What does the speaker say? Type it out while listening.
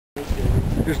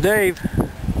Here's Dave.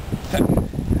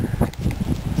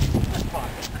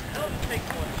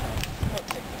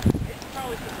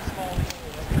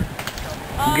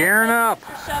 Gearing up.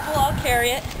 Your shovel, I'll carry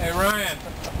it. Hey Ryan,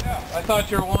 I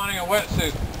thought you were wanting a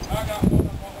wetsuit. I got one.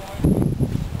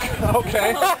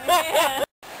 Okay. Oh, man.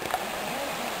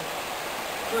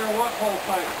 Clear what whole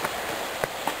pipe?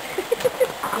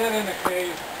 Get in the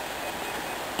cave.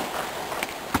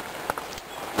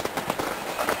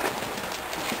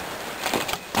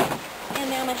 And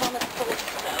now my helmet's full of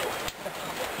snow.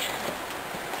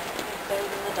 Better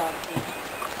than the dog cage.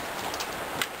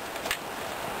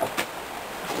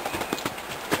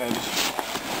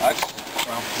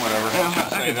 Well, whatever. I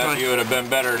should say that you would have been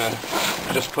better to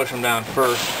just push them down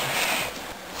first.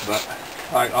 But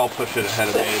I'll push it ahead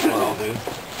of me is what I'll do.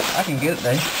 I can get it,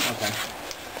 Dave. Okay.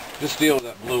 Just deal with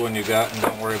that blue one you got and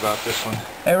don't worry about this one.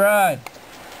 Hey, Ryan.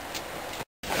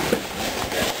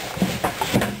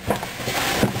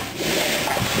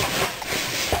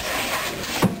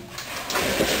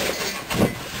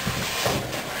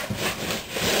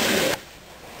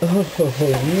 Oh,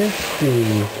 let's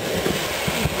see.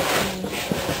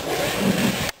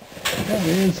 That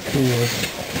is cool.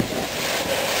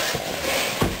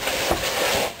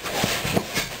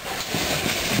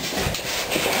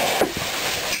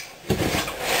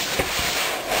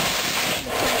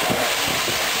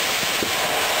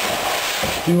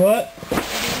 Do what?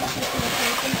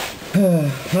 I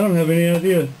don't have any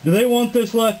idea. Do they want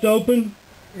this left open?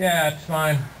 Yeah, it's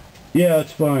fine. Yeah,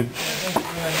 it's fine. It doesn't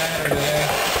really matter today.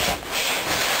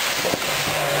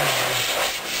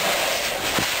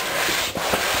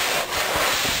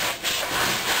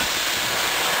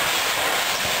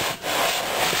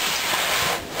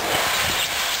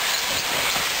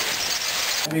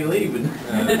 Me leaving.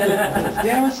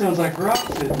 Damn, it sounds like rocks.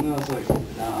 And I was like,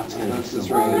 no, it's good. That's just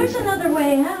Well, right. there's another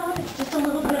way out. It's just a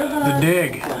little bit of a... The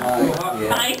dig.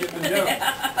 Right.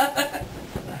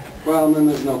 Well, and then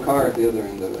there's no car at the other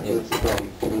end of it. That's the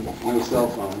problem. No cell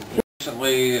phone.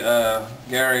 Recently,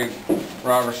 Gary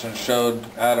Robertson showed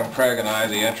Adam Craig and I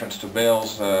the entrance to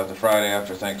Bales the Friday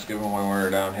after Thanksgiving when we were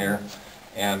down here.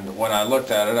 And when I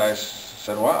looked at it, I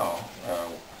said, wow.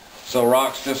 So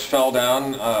rocks just fell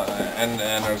down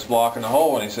and it was blocking the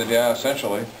hole, and he said, yeah,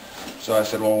 essentially. So I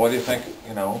said, well, what do you think,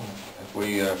 you know, if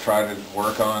we try to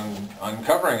work on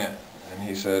uncovering it? And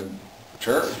he said,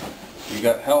 sure, you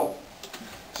got help.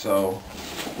 So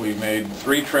we made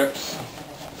 3 trips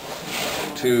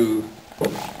to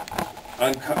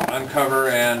uncover,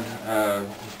 and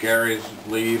Gary's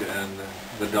lead and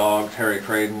the dog, Terry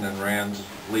Craden, and Rand's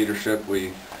leadership,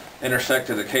 we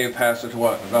intersected the cave passage,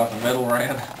 what, about the middle,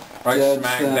 Rand? Right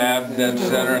smack dab, dead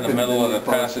center in the middle of the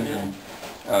passage,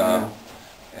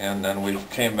 and then we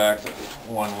came back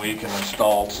 1 week and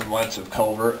installed some lengths of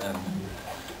culvert. And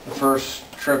the first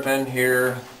trip in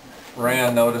here,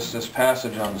 Rand noticed this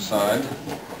passage on the side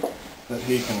that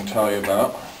he can tell you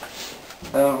about.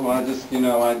 Well, I just, you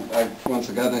know, I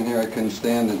once I got in here, I couldn't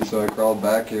stand it, so I crawled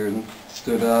back here and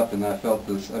stood up, and I felt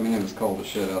this, I mean, it was cold as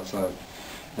shit outside.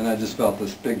 And I just felt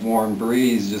this big warm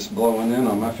breeze just blowing in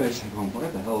on my face. I'm going, where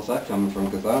the hell is that coming from?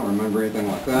 Because I don't remember anything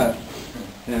like that.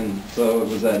 And so it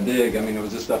was that dig. I mean, it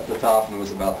was just up the top, and it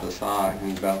was about this high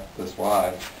and about this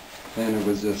wide. And it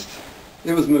was just,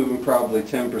 it was moving probably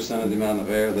 10% of the amount of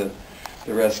air that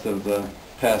the rest of the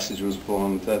passage was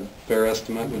blowing. Is that a fair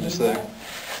estimate, would you say?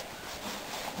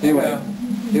 Anyway,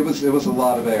 it was a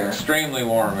lot of air. Extremely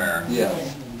warm air.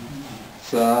 Yes.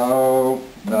 So,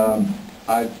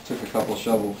 I took a couple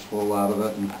shovels full out of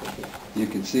it, and you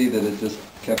could see that it just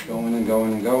kept going and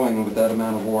going and going. With that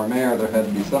amount of warm air, there had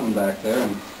to be something back there,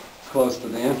 and it's close to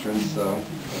the entrance. So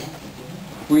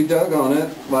we dug on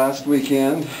it last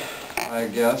weekend, I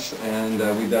guess, and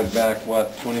we dug back,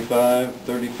 what, 25,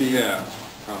 30 feet? Yeah.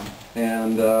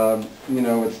 And, you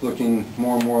know, it's looking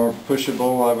more and more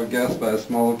pushable, I would guess, by a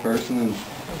smaller person. And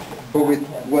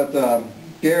what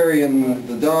Gary and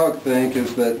the dog think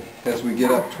is that as we get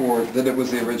up toward, that it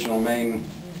was the original main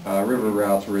river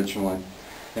route originally.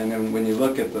 And then when you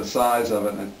look at the size of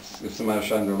it, and if somebody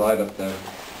shined their light up there,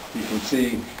 you can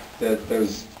see that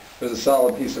there's a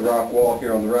solid piece of rock wall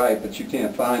here on the right, but you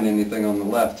can't find anything on the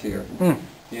left here.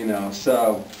 You know,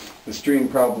 so the stream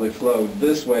probably flowed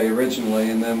this way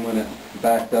originally, and then when it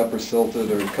backed up or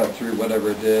silted or cut through, whatever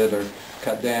it did, or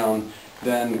cut down,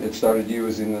 then it started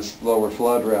using this lower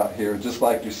flood route here, just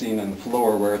like you're seeing in the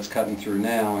floor where it's cutting through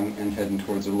now and heading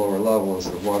towards a lower level as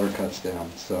the water cuts down.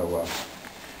 So,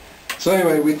 so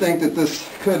anyway, we think that this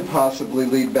could possibly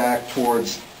lead back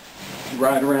towards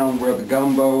right around where the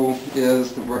gumbo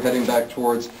is that we're heading back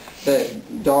towards.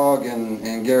 That dog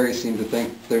and Gary seem to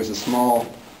think there's a small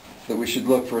that we should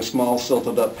look for a small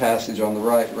silted up passage on the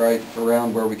right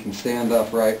around where we can stand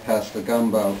up right past the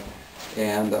gumbo,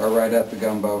 and or right at the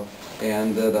gumbo,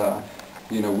 and that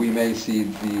you know, we may see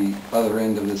the other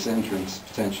end of this entrance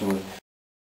potentially.